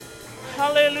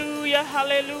Hallelujah,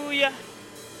 hallelujah.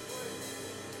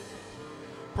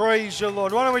 Praise you,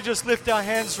 Lord. Why don't we just lift our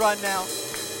hands right now?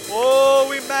 Oh,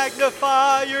 we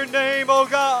magnify your name, oh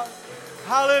God.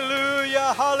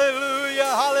 Hallelujah, hallelujah,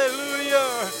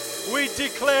 hallelujah. We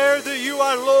declare that you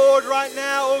are Lord right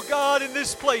now, oh God, in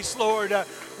this place, Lord.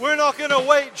 We're not going to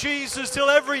wait, Jesus, till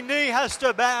every knee has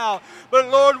to bow. But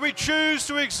Lord, we choose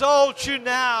to exalt you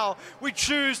now. We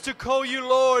choose to call you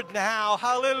Lord now.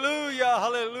 Hallelujah,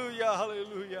 hallelujah,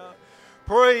 hallelujah.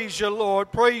 Praise you,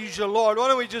 Lord. Praise you, Lord. Why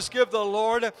don't we just give the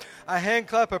Lord a hand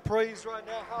clap of praise right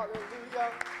now?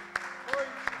 Hallelujah. Praise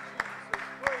you, Jesus.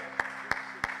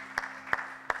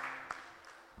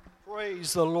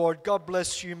 Praise the Lord. God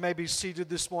bless you. You may be seated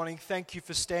this morning. Thank you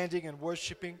for standing and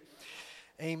worshiping.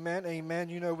 Amen. Amen.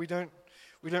 You know, we don't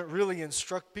really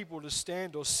instruct people to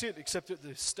stand or sit except at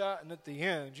the start and at the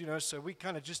end, you know, so we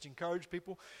kind of just encourage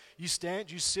people. You stand,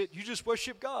 you sit, you just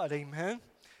worship God. Amen.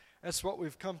 That's what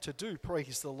we've come to do.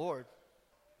 Praise the Lord.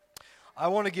 I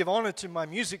want to give honor to my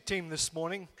music team this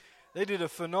morning. They did a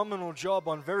phenomenal job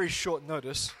on very short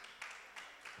notice.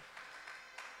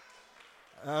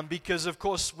 Because, of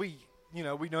course, we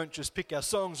don't just pick our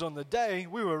songs on the day.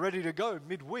 We were ready to go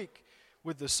midweek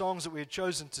with the songs that we had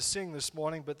chosen to sing this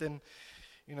morning. But then,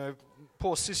 you know,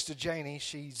 poor Sister Janie,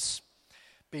 she's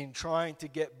been trying to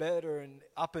get better, and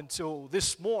up until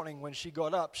this morning when she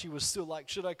got up, she was still like,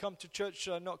 should I come to church?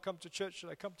 Should I not come to church?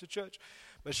 Should I come to church?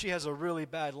 But she has a really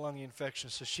bad lung infection,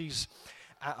 so she's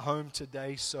at home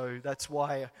today. So that's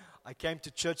why I came to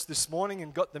church this morning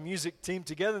and got the music team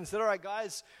together and said, all right,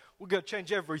 guys, we're going to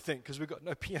change everything because we've got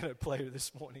no piano player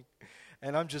this morning.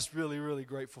 And I'm just really, really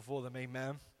grateful for them.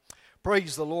 Amen.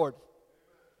 Praise the Lord.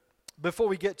 Before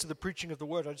we get to the preaching of the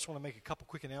word, I just want to make a couple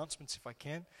quick announcements if I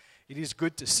can. It is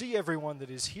good to see everyone that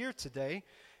is here today.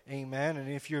 Amen. And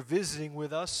if you're visiting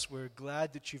with us, we're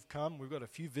glad that you've come. We've got a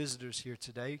few visitors here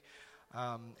today.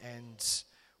 And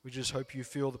we just hope you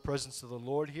feel the presence of the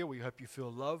Lord here. We hope you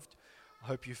feel loved. I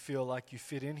hope you feel like you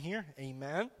fit in here.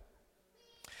 Amen.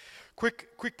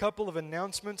 Quick couple of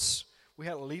announcements. We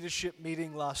had a leadership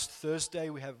meeting last Thursday.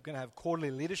 We're going to have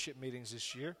quarterly leadership meetings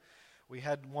this year. We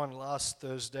had one last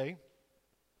Thursday.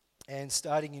 And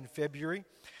starting in February,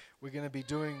 we're going to be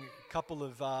doing a couple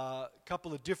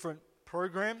of different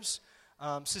programs.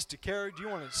 Sister Kara, do you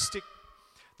want to stick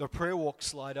the prayer walk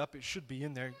slide up? It should be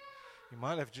in there. You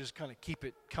might have to just kind of keep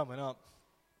it coming up.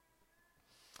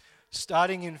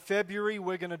 Starting in February,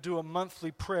 we're going to do a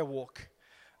monthly prayer walk.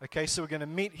 Okay, so we're going to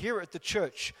meet here at the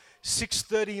church,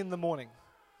 6:30 in the morning,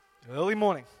 early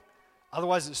morning.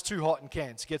 Otherwise, it's too hot in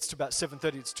Cairns. It gets to about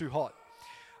 7:30, it's too hot.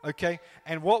 Okay,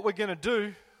 and what we're going to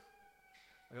do,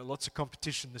 I got lots of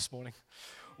competition this morning.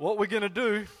 What we're going to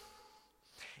do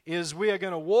is we are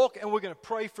going to walk and we're going to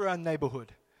pray for our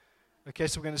neighborhood. Okay,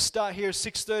 so we're going to start here at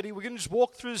 6:30. We're going to just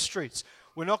walk through the streets.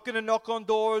 We're not going to knock on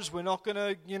doors. We're not going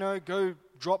to, go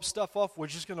drop stuff off. We're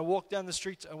just going to walk down the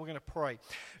streets and we're going to pray.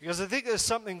 Because I think there's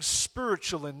something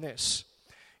spiritual in this.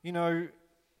 You know,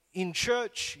 in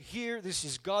church here, this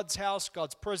is God's house.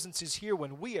 God's presence is here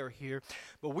when we are here.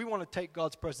 But we want to take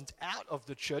God's presence out of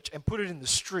the church and put it in the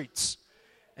streets.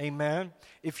 Amen.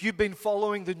 If you've been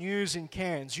following the news in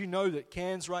Cairns, you know that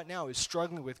Cairns right now is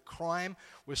struggling with crime.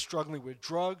 We're struggling with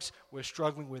drugs. We're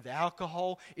struggling with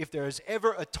alcohol. If there is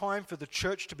ever a time for the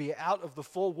church to be out of the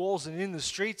four walls and in the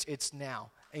streets, it's now.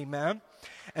 Amen.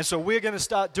 And so we're going to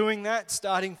start doing that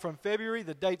starting from February.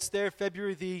 The date's there,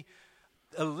 February the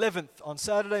 11th on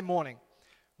Saturday morning.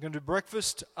 We're going to do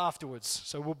breakfast afterwards.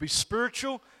 So we'll be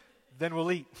spiritual, then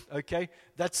we'll eat. Okay?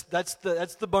 That's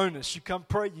the bonus. You come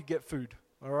pray, you get food.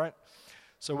 All right?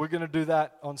 So we're going to do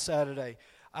that on Saturday.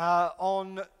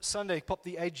 On Sunday, pop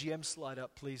the AGM slide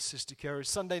up, please, Sister Kara.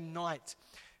 Sunday night,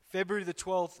 February the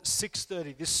 12th,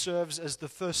 6:30. This serves as the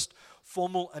first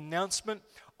formal announcement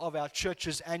of our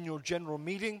church's annual general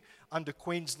meeting. Under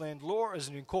Queensland law, as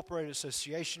an incorporated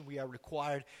association, we are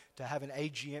required to have an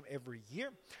AGM every year.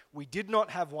 We did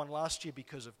not have one last year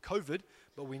because of COVID,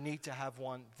 but we need to have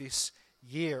one this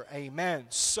year. Amen.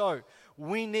 So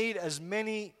we need as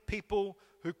many people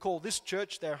who call this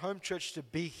church their home church to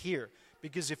be here.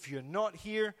 Because if you're not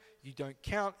here, you don't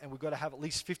count, and we've got to have at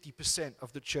least 50%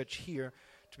 of the church here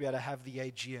to be able to have the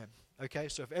AGM. Okay,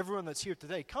 so if everyone that's here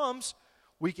today comes,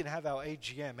 we can have our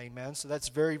AGM, amen? So that's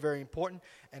very, very important,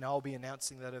 and I'll be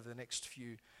announcing that over the next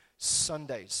few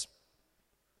Sundays.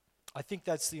 I think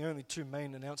that's the only two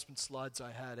main announcement slides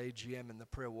I had, AGM and the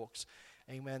prayer walks.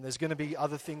 Amen. There's going to be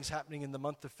other things happening in the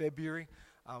month of February.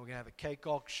 We're going to have a cake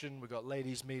auction. We've got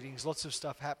ladies' meetings, lots of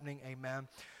stuff happening. Amen.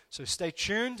 So stay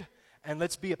tuned, and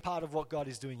let's be a part of what God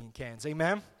is doing in Cairns.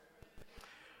 Amen.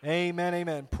 Amen,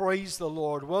 amen. Praise the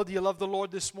Lord. Well, do you love the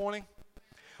Lord this morning?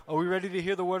 Are we ready to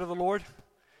hear the word of the Lord?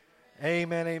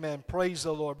 Amen, amen. Praise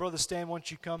the Lord. Brother Stan, why don't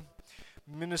you come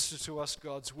minister to us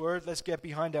God's word? Let's get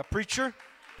behind our preacher.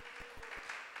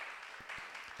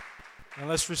 And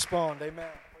let's respond. Amen.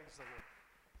 Praise the Lord.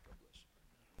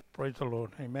 Praise the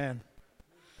Lord. Amen.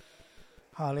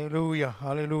 Hallelujah.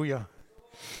 Hallelujah.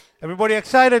 Everybody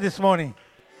excited this morning?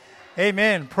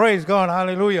 Amen. Praise God.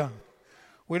 Hallelujah.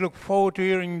 We look forward to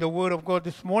hearing the word of God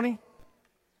this morning.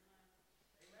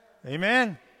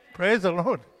 Amen. Praise the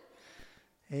Lord.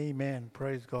 Amen.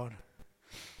 Praise God.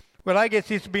 Well, I guess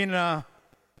there's been a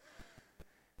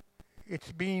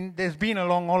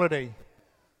long holiday.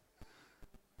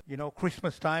 You know,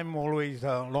 Christmas time always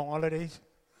long holidays,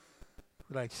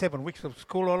 like 7 weeks of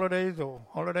school holidays or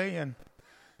holiday, and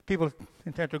people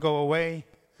intend to go away.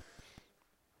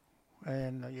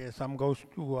 And some goes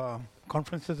to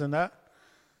conferences and that.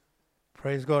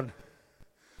 Praise God.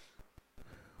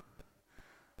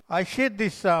 I shared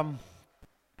this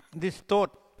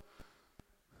thought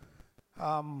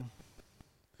at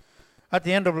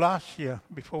the end of last year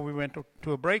before we went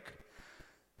to a break,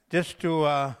 just to,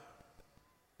 I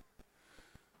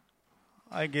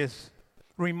guess,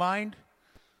 remind,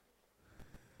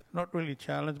 not really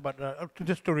challenge, but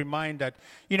just to remind that,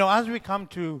 you know, as we come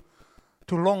to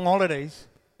long holidays,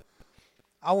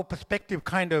 our perspective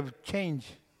kind of change,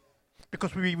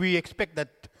 because we expect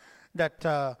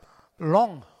that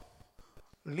long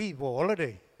leave or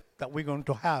holiday that we're going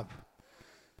to have.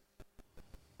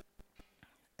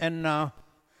 And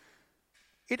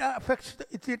it affects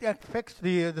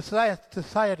the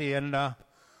society and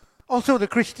also the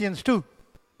Christians too.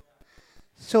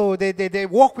 So they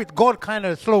walk with God kind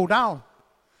of slow down.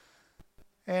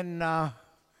 And,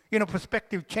 you know,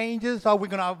 perspective changes. Are we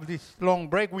going to have this long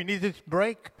break? We need this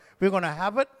break. We're going to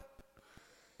have it.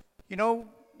 You know,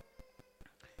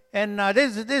 and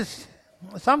there's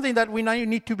something that we now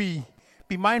need to be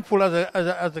mindful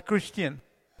as a Christian,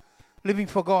 living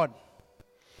for God.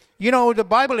 You know, the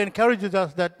Bible encourages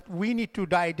us that we need to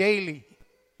die daily.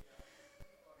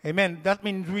 Amen. That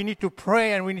means we need to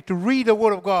pray and we need to read the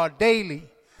Word of God daily,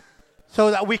 so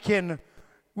that we can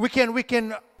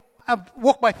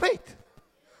walk by faith.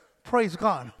 Praise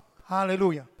God.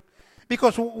 Hallelujah.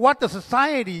 Because what the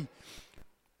society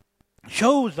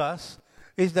shows us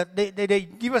is that they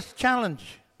give us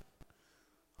challenge.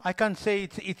 I can't say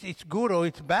it's good or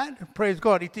it's bad. Praise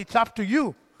God. It's up to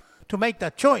you to make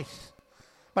that choice.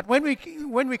 But when we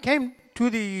came to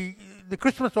the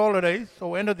Christmas holidays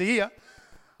or end of the year,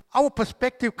 our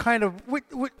perspective kind of, with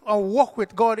our walk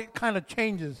with God, it kind of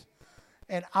changes.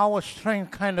 And our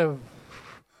strength kind of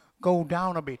go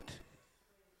down a bit.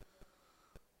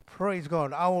 Praise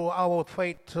God. Our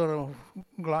faith sort of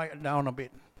glide down a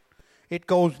bit. It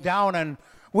goes down, and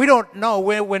we don't know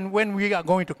when we are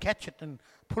going to catch it and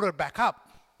put it back up.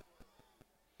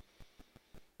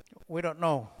 We don't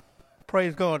know.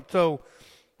 Praise God. So,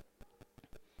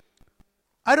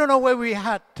 I don't know where we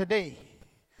are today.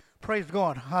 Praise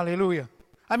God. Hallelujah.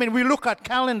 I mean, we look at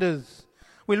calendars.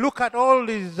 We look at all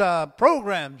these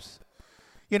programs,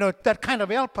 you know, that kind of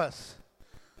help us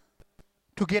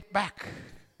to get back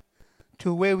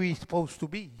to where we're supposed to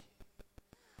be.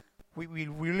 We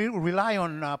rely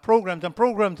on programs, and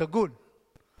programs are good.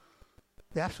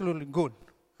 They're absolutely good.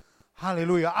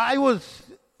 Hallelujah. I was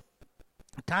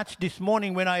touched this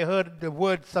morning when I heard the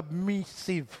word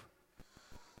submissive.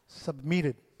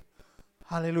 Submitted.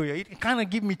 Hallelujah. It kind of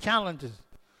gives me challenges.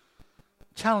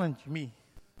 Challenge me.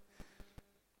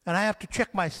 And I have to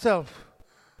check myself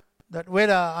that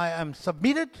whether I am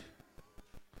submitted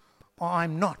or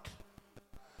I'm not.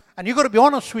 And you've got to be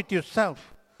honest with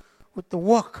yourself, with the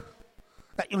work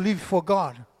that you live for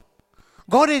God.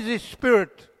 God is a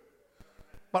spirit.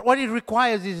 But what it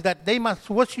requires is that they must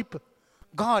worship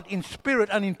God in spirit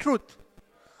and in truth.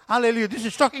 Hallelujah. This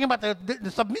is talking about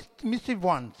the submissive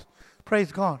ones.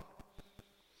 Praise God.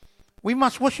 We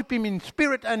must worship Him in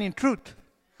spirit and in truth.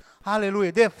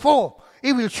 Hallelujah. Therefore,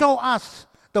 He will show us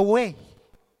the way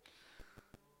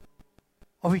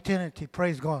of eternity.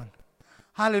 Praise God.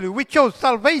 Hallelujah. We chose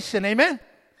salvation. Amen.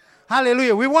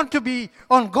 Hallelujah. We want to be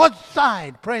on God's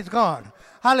side. Praise God.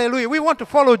 Hallelujah. We want to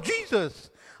follow Jesus.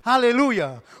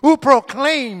 Hallelujah. Who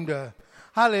proclaimed,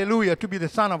 hallelujah, to be the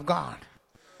Son of God.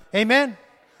 Amen.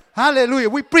 Hallelujah.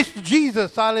 We preach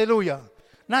Jesus. Hallelujah.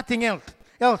 Nothing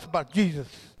else but Jesus.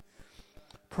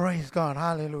 Praise God.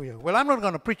 Hallelujah. Well, I'm not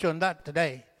going to preach on that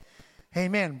today.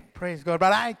 Amen. Praise God.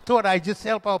 But I thought I'd just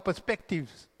help our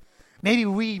perspectives. Maybe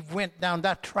we went down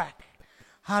that track.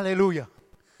 Hallelujah.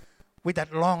 With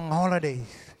that long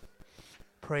holidays.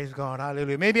 Praise God.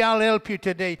 Hallelujah. Maybe I'll help you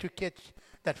today to catch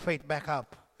that faith back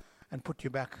up and put you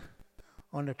back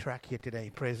on the track here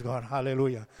today. Praise God.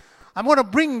 Hallelujah. I'm going to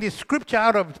bring this scripture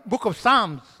out of book of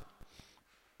Psalms.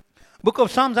 Book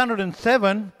of Psalms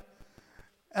 107,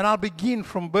 and I'll begin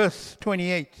from verse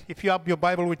 28. If you have your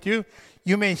Bible with you,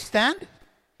 you may stand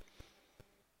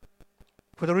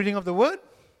for the reading of the word.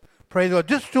 Praise God.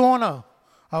 Just to honor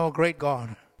our great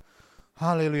God.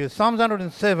 Hallelujah. Psalms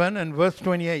 107 and verse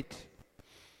 28.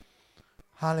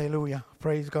 Hallelujah.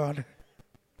 Praise God.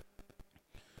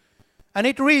 And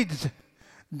it reads,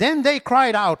 Then they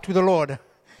cried out to the Lord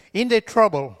in their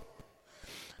trouble,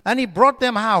 and he brought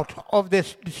them out of their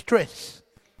distress.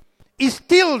 He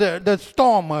stilled the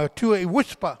storm to a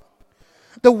whisper.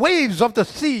 The waves of the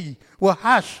sea were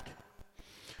hushed.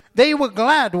 They were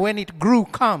glad when it grew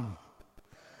calm,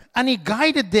 and he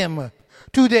guided them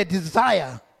to their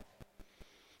desired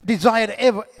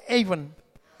haven.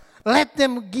 Let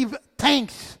them give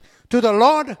thanks to the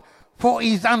Lord for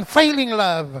his unfailing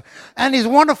love and his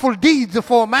wonderful deeds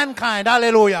for mankind.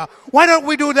 Hallelujah. Why don't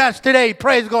we do that today?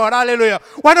 Praise God. Hallelujah.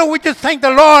 Why don't we just thank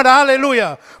the Lord?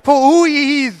 Hallelujah. For who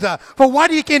he is, for what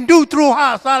he can do through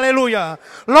us. Hallelujah.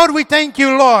 Lord, we thank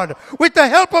you, Lord. With the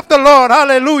help of the Lord.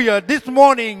 Hallelujah. This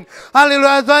morning,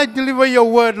 hallelujah, as I deliver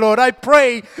your word, Lord, I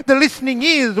pray the listening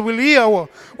ears will hear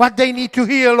what they need to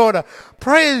hear, Lord.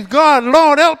 Praise God.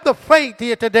 Lord, help the faith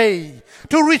here today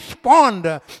to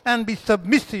respond and be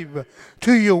submissive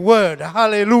to your word.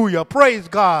 Hallelujah. Praise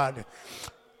God.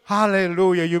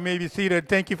 Hallelujah. You may be seated.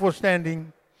 Thank you for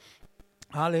standing.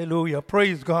 Hallelujah.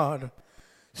 Praise God.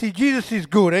 See, Jesus is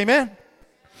good. Amen.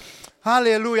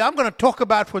 Hallelujah. I'm going to talk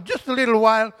about for just a little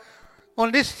while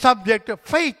on this subject of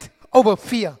faith over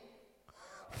fear.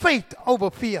 Faith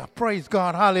over fear. Praise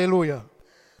God. Hallelujah.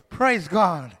 Praise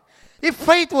God. If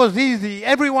faith was easy,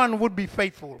 everyone would be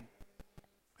faithful.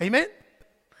 Amen?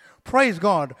 Praise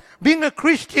God. Being a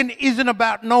Christian isn't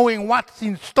about knowing what's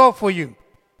in store for you.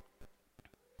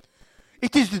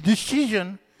 It is the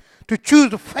decision to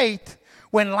choose faith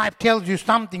when life tells you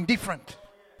something different.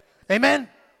 Amen?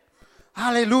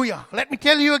 Hallelujah. Let me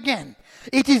tell you again.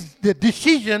 It is the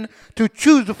decision to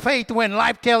choose faith when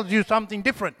life tells you something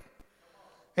different.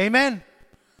 Amen?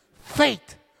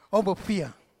 Faith over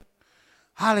fear.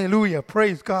 Hallelujah.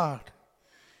 Praise God.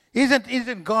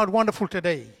 Isn't God wonderful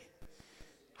today?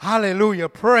 Hallelujah.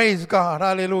 Praise God.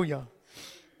 Hallelujah.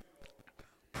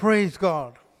 Praise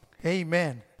God.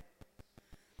 Amen.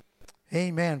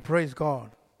 Amen. Praise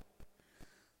God.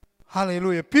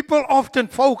 Hallelujah. People often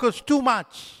focus too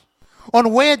much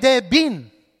on where they've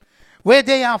been, where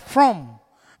they are from,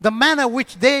 the manner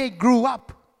which they grew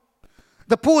up,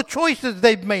 the poor choices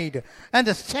they've made, and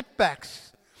the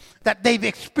setbacks that they've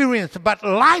experienced. But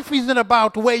life isn't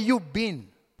about where you've been.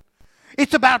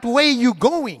 It's about where you're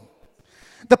going.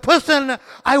 The person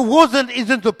I wasn't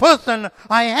isn't the person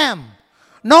I am.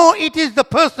 No, it is the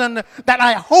person that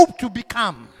I hope to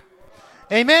become.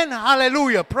 Amen.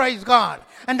 Hallelujah. Praise God.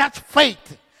 And that's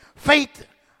faith. Faith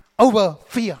over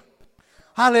fear.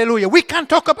 Hallelujah. We can't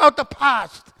talk about the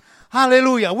past.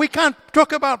 Hallelujah. We can't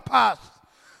talk about past.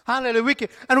 Hallelujah.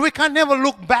 We can never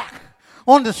look back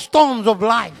on the storms of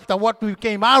life, that what we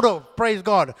came out of. Praise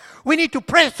God. We need to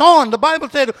press on. The Bible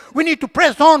said we need to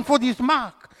press on for this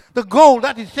mark, the goal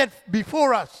that is set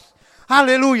before us.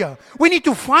 Hallelujah. We need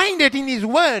to find it in his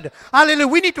word. Hallelujah.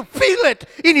 We need to feel it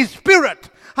in his spirit.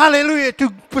 Hallelujah. To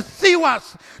pursue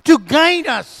us, to guide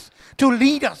us, to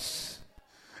lead us,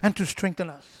 and to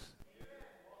strengthen us.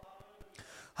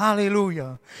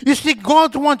 Hallelujah. You see,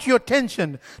 God wants your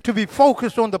attention to be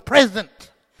focused on the present.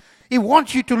 He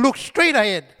wants you to look straight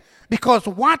ahead, because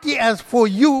what he has for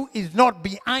you is not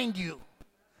behind you,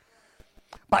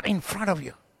 but in front of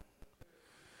you.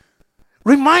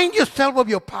 Remind yourself of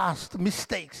your past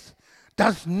mistakes.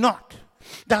 Does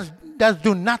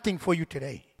do nothing for you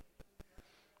today.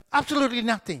 Absolutely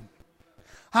nothing.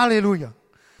 Hallelujah.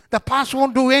 The past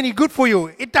won't do any good for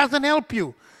you. It doesn't help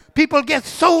you. People get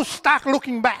so stuck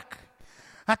looking back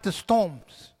at the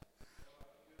storms.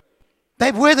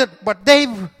 They've weathered, but they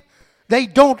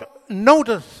don't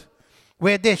notice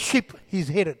where their ship is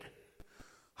headed.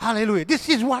 Hallelujah. This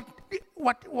is what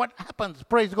happens,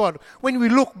 praise God, when we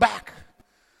look back.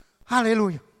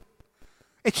 Hallelujah.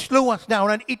 It slows us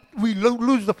down and we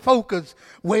lose the focus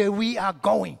where we are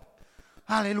going.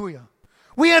 Hallelujah.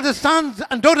 We are the sons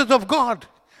and daughters of God.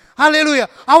 Hallelujah.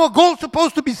 Our goal is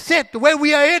supposed to be set where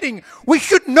we are heading. We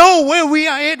should know where we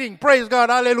are heading. Praise God.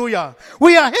 Hallelujah.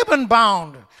 We are heaven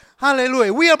bound.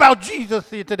 Hallelujah. We are about Jesus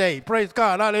here today. Praise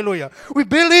God. Hallelujah. We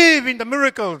believe in the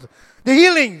miracles, the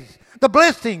healings, the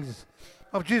blessings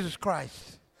of Jesus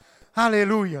Christ.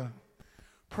 Hallelujah.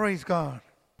 Praise God.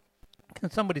 Can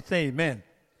somebody say amen?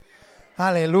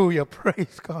 Hallelujah.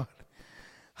 Praise God.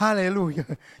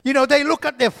 Hallelujah. You know, they look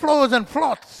at their flaws and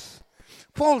faults,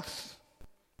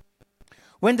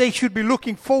 when they should be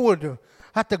looking forward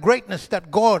at the greatness that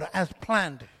God has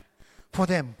planned for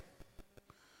them.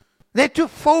 They're too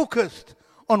focused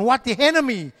on what the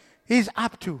enemy is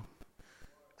up to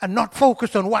and not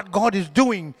focused on what God is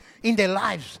doing in their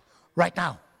lives right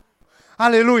now.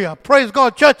 Hallelujah. Praise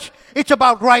God. Church, it's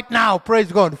about right now.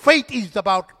 Praise God. Faith is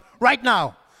about right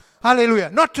now. Hallelujah.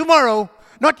 Not tomorrow,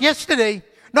 not yesterday,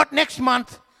 not next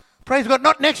month. Praise God.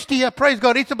 Not next year. Praise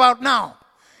God. It's about now.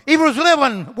 Hebrews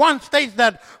 11:1 states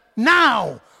that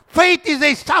now faith is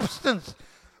a substance,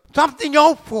 something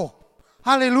hoped for.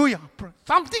 Hallelujah.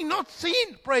 Something not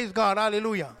seen. Praise God.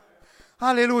 Hallelujah.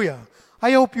 Hallelujah.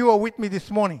 I hope you are with me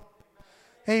this morning.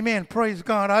 Amen. Praise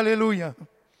God. Hallelujah.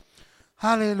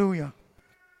 Hallelujah.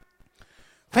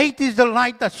 Faith is the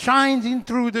light that shines in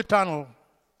through the tunnel.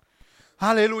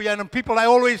 Hallelujah. And people, I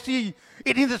always see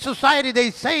it in the society,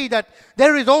 they say that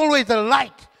there is always a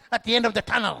light at the end of the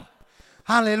tunnel.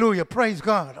 Hallelujah. Praise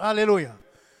God. Hallelujah.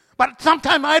 But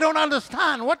sometimes I don't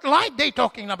understand what light they're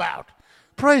talking about.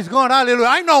 Praise God. Hallelujah.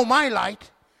 I know my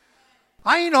light.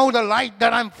 I know the light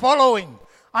that I'm following.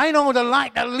 I know the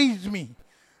light that leads me,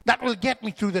 that will get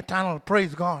me through the tunnel.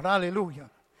 Praise God. Hallelujah.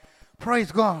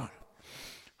 Praise God.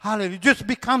 Hallelujah. It just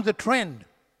becomes a trend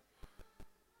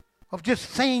of just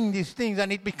saying these things,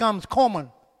 and it becomes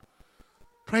common.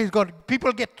 Praise God.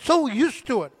 People get so used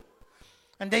to it,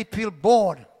 and they feel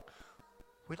bored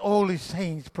with all these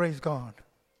sayings. Praise God.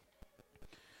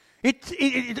 It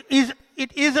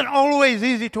isn't always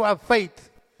easy to have faith,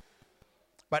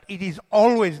 but it is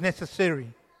always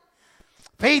necessary.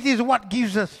 Faith is what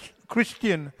gives us,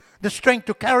 Christian, the strength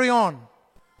to carry on,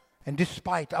 and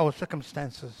despite our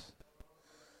circumstances.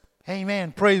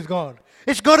 Amen. Praise God.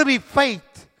 It's got to be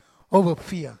faith over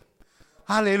fear.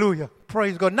 Hallelujah.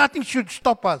 Praise God. Nothing should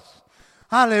stop us.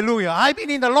 Hallelujah. I've been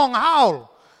in the long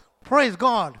haul. Praise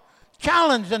God.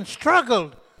 Challenged and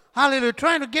struggled. Hallelujah.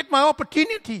 Trying to get my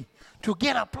opportunity to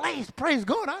get a place. Praise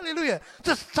God. Hallelujah.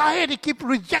 Society keep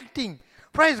rejecting.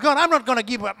 Praise God. I'm not going to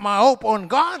give up my hope on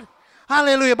God.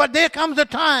 Hallelujah. But there comes a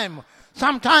time,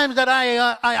 sometimes that I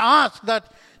ask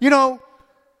that,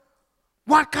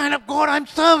 what kind of God I'm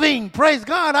serving. Praise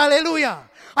God. Hallelujah.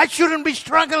 I shouldn't be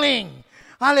struggling.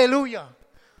 Hallelujah.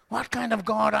 What kind of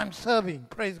God I'm serving.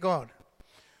 Praise God.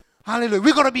 Hallelujah.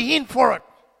 We've got to be in for it.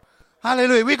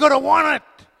 Hallelujah. We've got to want it.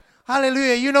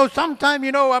 Hallelujah. Sometimes,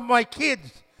 my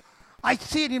kids, I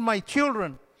see it in my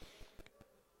children.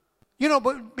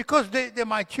 But because they're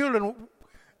my children,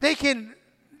 they can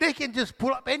just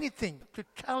pull up anything to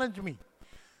challenge me.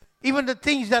 Even the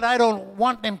things that I don't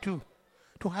want them to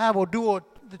have or do, or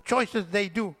the choices they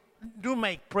do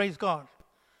make. Praise God.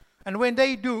 And when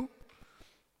they do,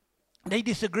 they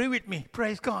disagree with me.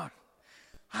 Praise God.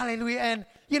 Hallelujah. And,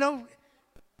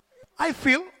 I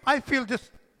feel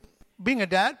just being a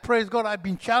dad, praise God, I've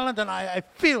been challenged, and I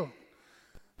feel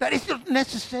that it's not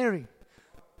necessary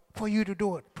for you to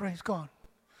do it. Praise God.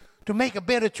 To make a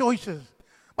better choices.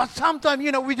 But sometimes,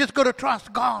 we just got to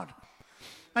trust God.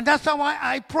 And that's how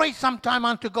I pray sometime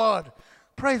unto God.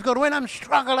 Praise God. When I'm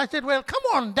struggling, I said, well, come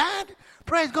on, Dad.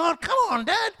 Praise God. Come on,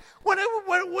 Dad. What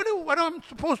I'm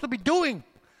supposed to be doing?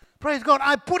 Praise God.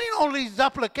 I put in all these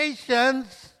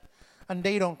applications, and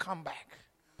they don't come back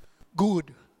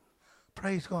good.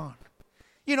 Praise God.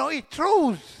 It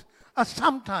throws us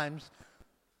sometimes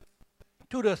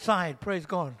to the side, praise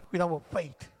God, with our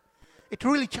faith. It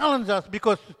really challenges us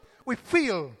because we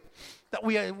feel that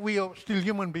we are still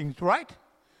human beings, right?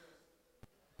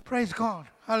 Praise God.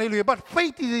 Hallelujah. But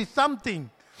faith is something.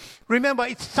 Remember,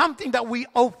 it's something that we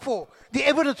hope for. The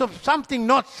evidence of something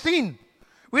not seen.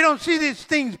 We don't see these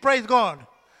things, praise God.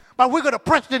 But we're going to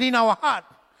press it in our heart.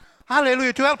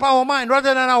 Hallelujah. To help our mind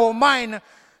rather than our mind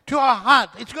to our heart.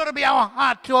 It's got to be our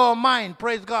heart to our mind,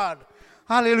 praise God.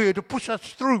 Hallelujah. To push us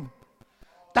through.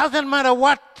 Doesn't matter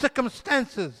what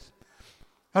circumstances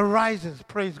arises,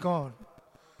 praise God.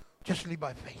 Just live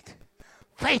by faith.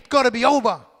 Faith got to be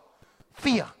over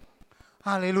fear.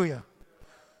 Hallelujah.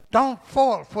 Don't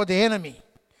fall for the enemy.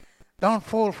 Don't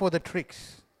fall for the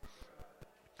tricks.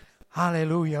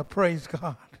 Hallelujah. Praise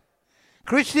God.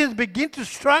 Christians begin to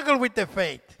struggle with their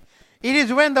faith. It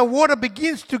is when the water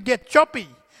begins to get choppy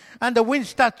and the wind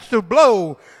starts to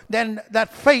blow, then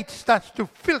that faith starts to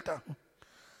filter.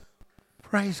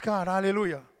 Praise God.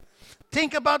 Hallelujah.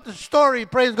 Think about the story,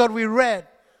 praise God, we read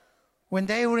when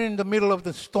they were in the middle of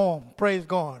the storm. Praise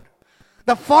God.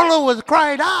 The followers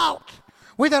cried out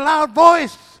with a loud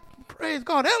voice. Praise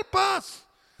God. Help us.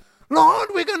 Lord,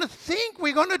 we're going to sink.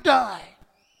 We're going to die.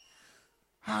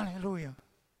 Hallelujah.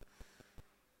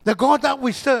 The God that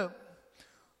we serve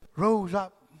rose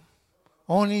up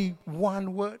Only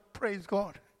one word. Praise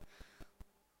God.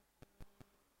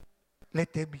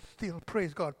 Let there be still.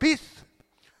 Praise God. Peace.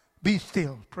 Be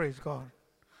still. Praise God.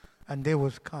 And there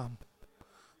was calm.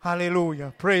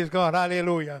 Hallelujah. Praise God.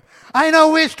 Hallelujah. I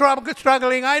know we're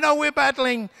struggling. I know we're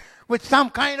battling with some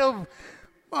kind of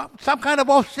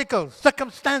obstacles,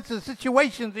 circumstances,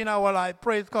 situations in our life.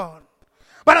 Praise God.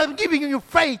 But I'm giving you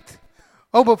faith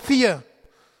over fear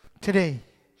today.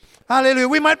 Hallelujah.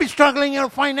 We might be struggling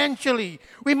financially.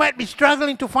 We might be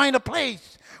struggling to find a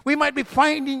place. We might be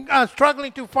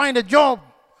struggling to find a job.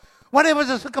 Whatever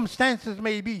the circumstances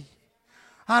may be.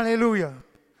 Hallelujah.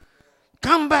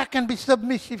 Come back and be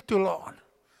submissive to Lord.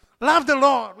 Love the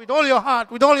Lord with all your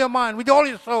heart, with all your mind, with all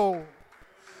your soul.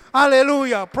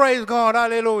 Hallelujah. Praise God.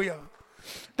 Hallelujah.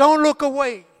 Don't look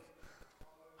away.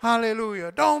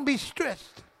 Hallelujah. Don't be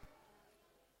stressed.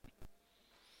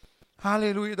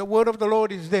 Hallelujah. The word of the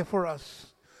Lord is there for us.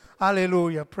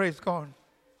 Hallelujah. Praise God.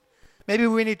 Maybe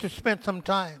we need to spend some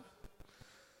time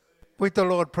with the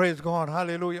Lord. Praise God.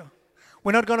 Hallelujah.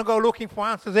 We're not going to go looking for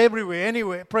answers everywhere,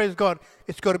 anywhere. Praise God.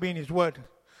 It's got to be in His Word.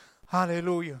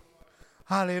 Hallelujah.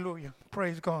 Hallelujah.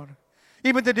 Praise God.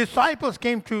 Even the disciples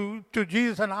came to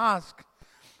Jesus and asked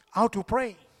how to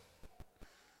pray.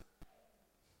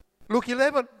 Luke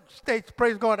 11 states,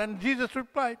 praise God, and Jesus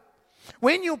replied,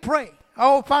 when you pray,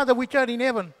 our Father which art in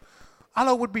heaven,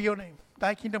 hallowed would be your name.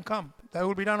 Thy kingdom come. Thy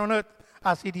will be done on earth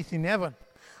as it is in heaven.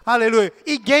 Hallelujah.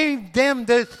 He gave them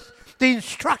the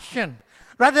instruction.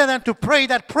 Rather than to pray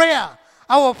that prayer,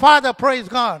 our Father, praise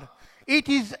God. It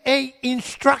is an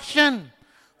instruction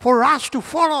for us to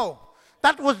follow.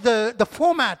 That was the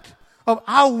format of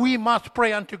how we must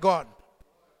pray unto God.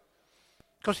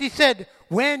 Because He said,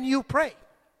 when you pray.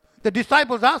 The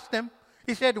disciples asked Him,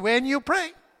 He said, when you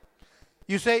pray,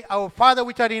 you say, our Father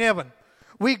which art in heaven.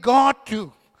 We got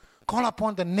to call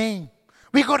upon the name.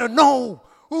 We got to know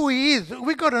who He is.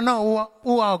 We got to know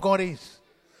who our God is.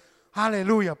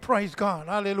 Hallelujah. Praise God.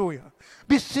 Hallelujah.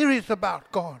 Be serious about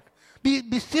God.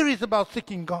 Be serious about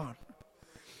seeking God.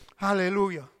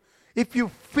 Hallelujah. If you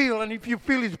feel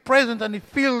His presence and He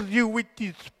fills you with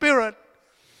His Spirit,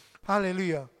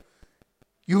 hallelujah,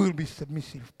 you will be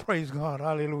submissive. Praise God.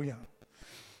 Hallelujah.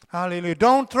 Hallelujah.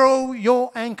 Don't throw your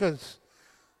anchors,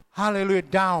 hallelujah,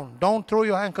 down. Don't throw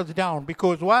your anchors down,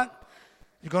 because what?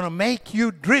 It's going to make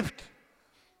you drift.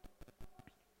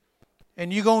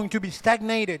 And you're going to be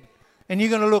stagnated. And you're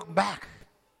going to look back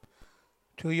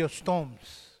to your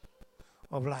storms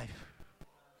of life.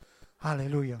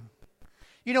 Hallelujah.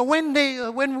 You know,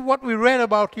 when what we read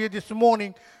about here this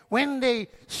morning, when they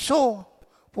saw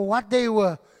for what they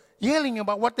were yelling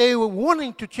about, what they were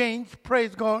wanting to change,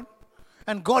 praise God,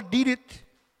 and God did it,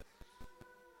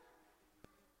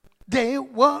 they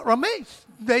were amazed.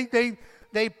 They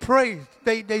praised.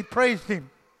 They praised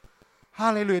Him.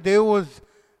 Hallelujah. There was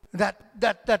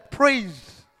that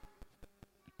praise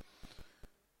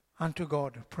unto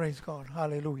God. Praise God.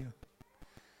 Hallelujah.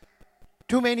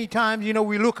 Too many times, you know,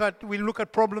 we look at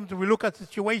problems, we look at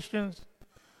situations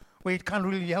where it can't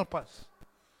really help us.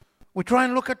 We try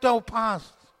and look at our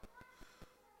past.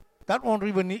 That won't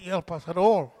even help us at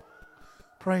all.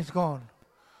 Praise God.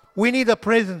 We need the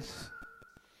presence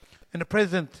and the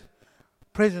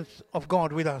presence of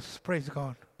God with us. Praise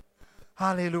God.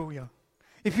 Hallelujah.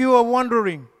 If you are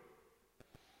wondering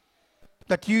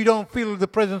that you don't feel the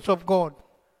presence of God,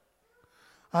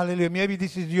 hallelujah, maybe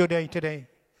this is your day today.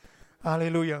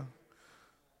 Hallelujah.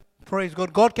 Praise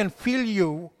God. God can fill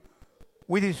you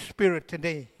with His Spirit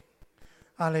today.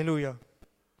 Hallelujah.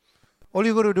 All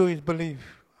you got to do is believe.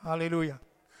 Hallelujah.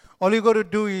 All you got to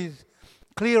do is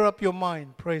clear up your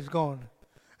mind. Praise God.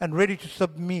 And ready to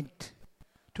submit,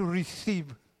 to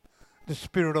receive the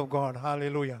Spirit of God.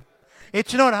 Hallelujah.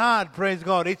 It's not hard. Praise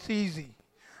God. It's easy.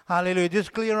 Hallelujah.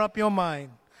 Just clear up your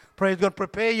mind. Praise God.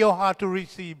 Prepare your heart to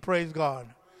receive. Praise God.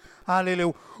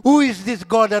 Hallelujah. Who is this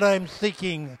God that I'm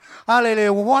seeking?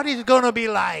 Hallelujah. What is going to be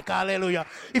like? Hallelujah.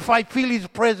 If I feel His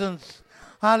presence.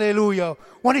 Hallelujah.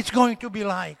 What it's going to be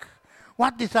like.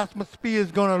 What this atmosphere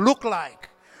is going to look like.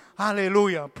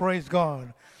 Hallelujah. Praise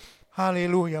God.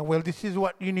 Hallelujah. Well, this is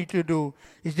what you need to do.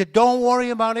 Is that don't worry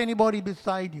about anybody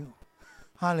beside you.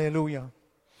 Hallelujah.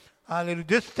 Hallelujah.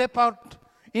 Just step out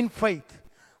in faith.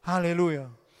 Hallelujah.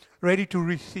 Ready to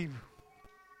receive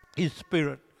His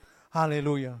Spirit.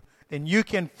 Hallelujah. Then you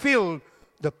can feel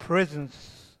the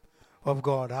presence of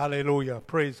God. Hallelujah.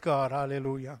 Praise God.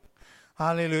 Hallelujah.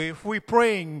 Hallelujah.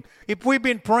 If we've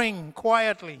been praying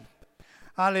quietly,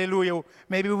 hallelujah,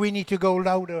 maybe we need to go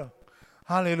louder.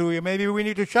 Hallelujah. Maybe we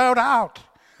need to shout out.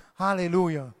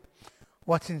 Hallelujah.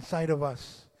 What's inside of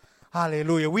us.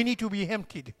 Hallelujah. We need to be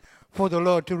emptied. for the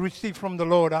Lord, to receive from the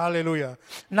Lord. Hallelujah.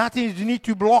 Nothing need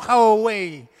to block our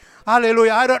way.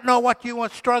 Hallelujah. I don't know what you are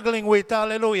struggling with.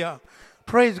 Hallelujah.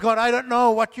 Praise God. I don't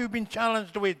know what you've been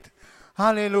challenged with.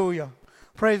 Hallelujah.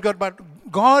 Praise God. But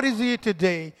God is here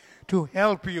today to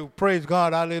help you. Praise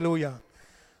God. Hallelujah.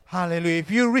 Hallelujah.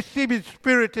 If you receive His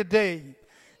Spirit today,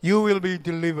 you will be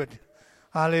delivered.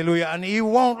 Hallelujah. And He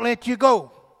won't let you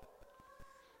go.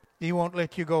 He won't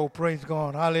let you go. Praise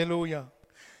God. Hallelujah.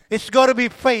 It's got to be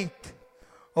faith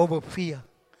over fear.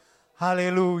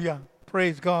 Hallelujah.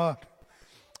 Praise God.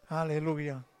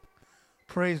 Hallelujah.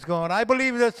 Praise God. I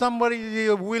believe that somebody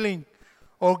is willing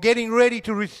or getting ready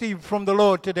to receive from the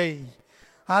Lord today.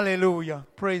 Hallelujah.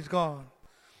 Praise God.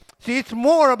 See, it's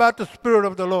more about the Spirit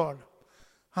of the Lord.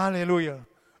 Hallelujah.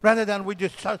 Rather than we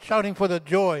just start shouting for the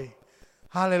joy.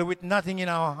 Hallelujah. With nothing in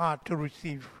our heart to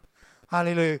receive.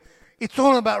 Hallelujah. It's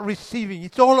all about receiving.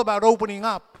 It's all about opening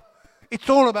up. It's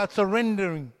all about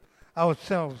surrendering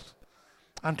ourselves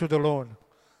unto the Lord.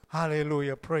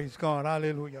 Hallelujah. Praise God.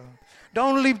 Hallelujah.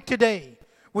 Don't live today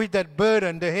with that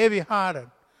burden, the heavy-hearted,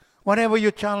 whatever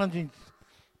you're challenged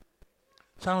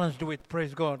with.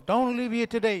 Praise God. Don't live here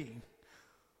today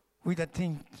with that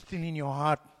thing still in your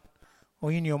heart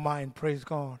or in your mind. Praise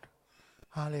God.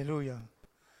 Hallelujah.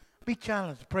 Be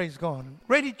challenged. Praise God.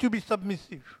 Ready to be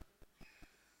submissive.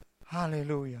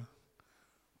 Hallelujah.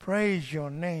 Praise your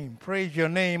name. Praise your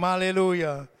name.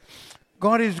 Hallelujah.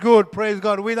 God is good. Praise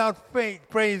God. Without faith,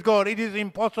 praise God, it is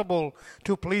impossible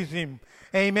to please Him.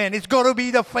 Amen. It's got to be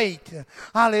the faith.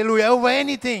 Hallelujah. Over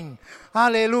anything.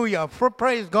 Hallelujah.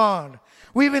 Praise God.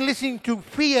 We've been listening to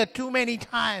fear too many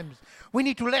times. We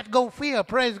need to let go of fear.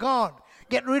 Praise God.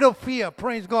 Get rid of fear.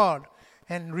 Praise God.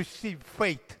 And receive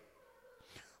faith.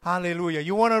 Hallelujah.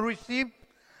 You want to receive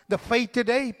the faith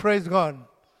today? Praise God.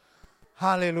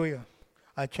 Hallelujah.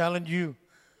 I challenge you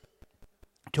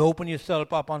to open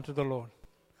yourself up unto the Lord.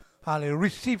 Hallelujah.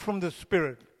 Receive from the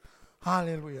Spirit.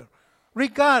 Hallelujah.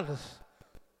 Regardless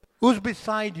who's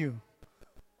beside you.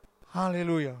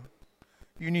 Hallelujah.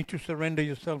 You need to surrender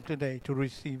yourself today to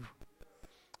receive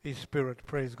His Spirit.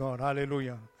 Praise God.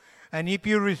 Hallelujah. And if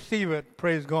you receive it,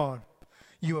 praise God,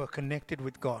 you are connected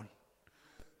with God.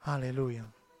 Hallelujah.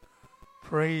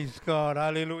 Praise God.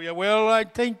 Hallelujah. Well, I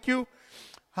thank you.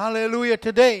 Hallelujah.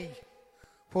 Today,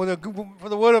 for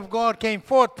the word of God came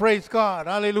forth. Praise God.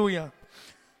 Hallelujah.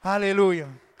 Hallelujah.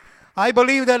 I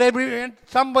believe that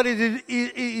somebody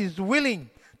is willing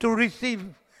to receive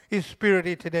His Spirit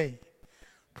here today.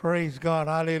 Praise God.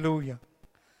 Hallelujah.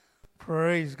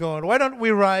 Praise God. Why don't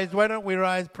we rise? Why don't we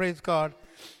rise? Praise God.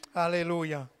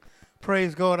 Hallelujah.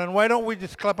 Praise God. And why don't we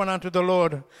just clap on unto the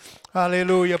Lord?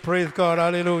 Hallelujah. Praise God.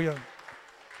 Hallelujah.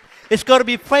 It's got to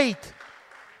be faith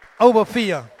over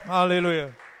fear.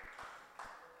 Hallelujah.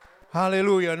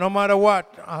 Hallelujah. No matter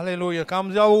what, hallelujah,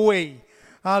 comes our way.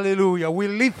 Hallelujah. We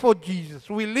live for Jesus.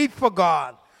 We live for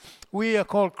God. We are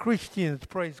called Christians.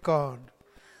 Praise God.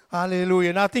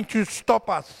 Hallelujah. Nothing should stop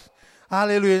us.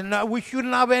 Hallelujah. Now, we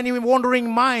shouldn't have any wandering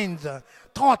minds,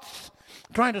 thoughts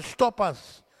trying to stop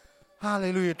us.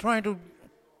 Hallelujah. Trying to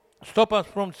stop us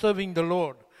from serving the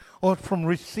Lord or from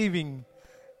receiving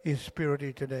His Spirit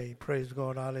here today. Praise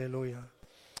God. Hallelujah.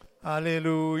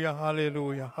 Hallelujah.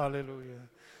 Hallelujah. Hallelujah.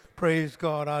 Praise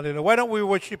God. Hallelujah. Why don't we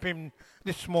worship Him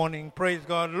this morning? Praise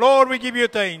God. Lord, we give you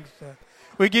thanks.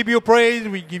 We give you praise.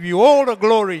 We give you all the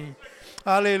glory.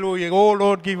 Hallelujah. Oh,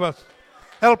 Lord,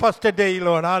 help us today,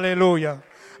 Lord. Hallelujah.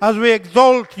 As we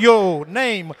exalt your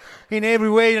name in every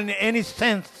way and in any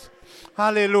sense.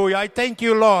 Hallelujah. I thank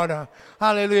you, Lord.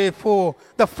 Hallelujah. For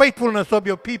the faithfulness of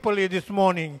your people here this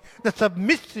morning. The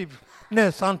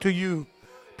submissiveness unto you.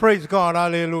 Praise God.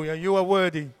 Hallelujah. You are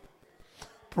worthy.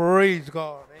 Praise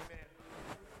God.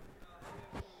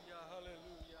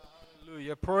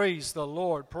 Hallelujah. Praise the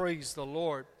Lord. Praise the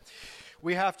Lord.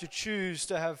 We have to choose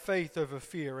to have faith over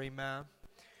fear. Amen.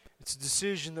 It's a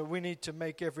decision that we need to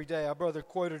make every day. Our brother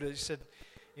quoted it. He said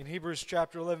in Hebrews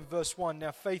chapter 11 verse 1,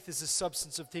 now faith is the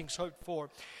substance of things hoped for,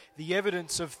 the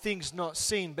evidence of things not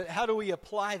seen. But how do we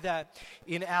apply that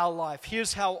in our life?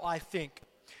 Here's how I think.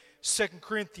 2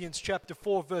 Corinthians chapter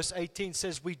 4 verse 18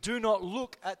 says, we do not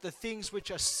look at the things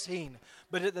which are seen,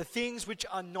 but at the things which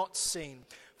are not seen.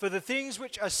 For the things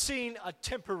which are seen are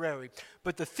temporary,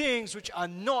 but the things which are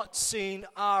not seen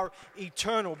are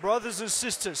eternal. Brothers and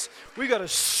sisters, we got to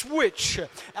switch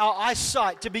our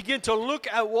eyesight to begin to look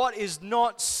at what is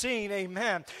not seen.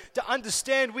 Amen. To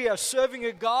understand we are serving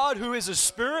a God who is a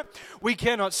spirit. We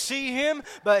cannot see Him,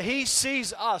 but He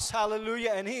sees us.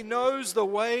 Hallelujah. And He knows the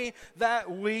way that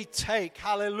we take.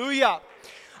 Hallelujah.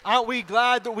 Aren't we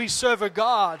glad that we serve a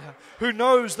God who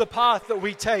knows the path that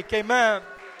we take? Amen.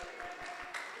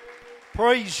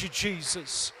 Praise you,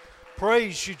 Jesus.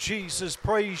 Praise you, Jesus.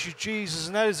 Praise you, Jesus.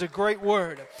 And that is a great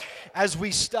word. As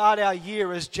we start our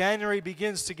year, as January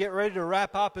begins to get ready to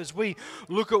wrap up, as we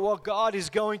look at what God is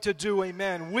going to do,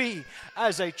 amen, we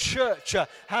as a church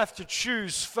have to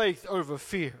choose faith over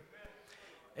fear.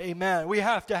 Amen. We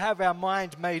have to have our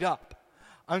mind made up.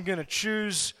 I'm going to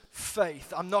choose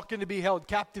faith. I'm not going to be held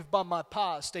captive by my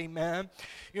past. Amen.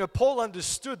 You know, Paul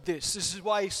understood this. This is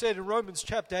why he said in Romans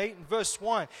chapter 8 and verse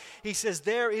 1, he says,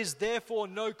 there is therefore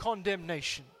no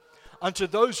condemnation unto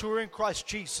those who are in Christ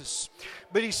Jesus.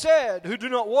 But he said, who do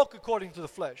not walk according to the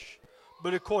flesh,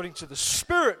 but according to the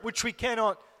Spirit, which we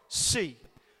cannot see.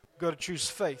 We've got to choose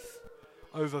faith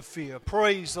over fear.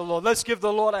 Praise the Lord. Let's give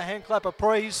the Lord a hand clap of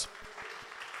praise.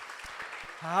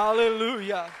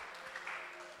 Hallelujah.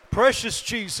 Precious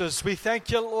Jesus, we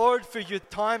thank you, Lord, for your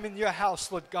time in your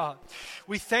house, Lord God.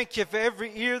 We thank you for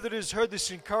every ear that has heard this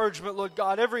encouragement, Lord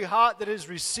God, every heart that has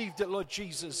received it, Lord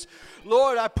Jesus.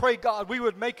 Lord, I pray, God, we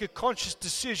would make a conscious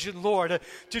decision, Lord,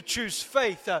 to choose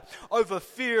faith over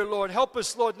fear, Lord. Help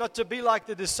us, Lord, not to be like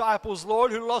the disciples,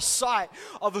 Lord, who lost sight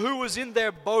of who was in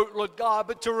their boat, Lord God,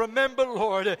 but to remember,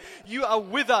 Lord, you are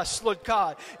with us, Lord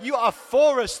God. You are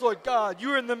for us, Lord God.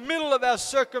 You are in the middle of our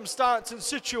circumstance and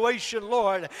situation,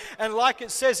 Lord. And like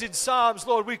it says in Psalms,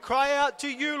 Lord, we cry out to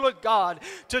you, Lord God,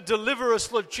 to deliver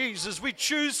us, Lord Jesus. We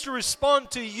choose to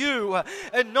respond to you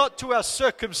and not to our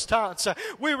circumstance.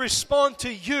 We respond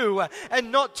to you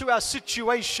and not to our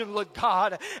situation, Lord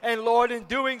God. And Lord, in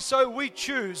doing so, we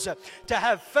choose to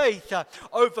have faith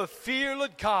over fear,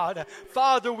 Lord God.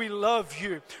 Father, we love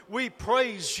you. We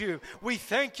praise you. We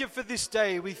thank you for this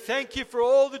day. We thank you for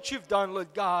all that you've done,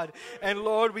 Lord God. And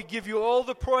Lord, we give you all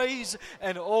the praise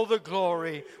and all the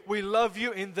glory. We love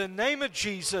you in the name of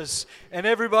Jesus. And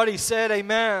everybody said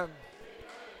amen.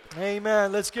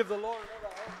 Amen. Let's give the Lord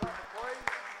another hand clap of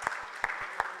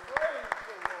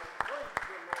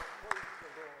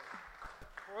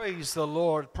praise. Praise the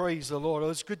Lord. Praise the Lord. Oh,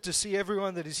 it's good to see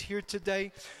everyone that is here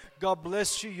today. God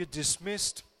bless you. You're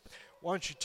dismissed. Why don't you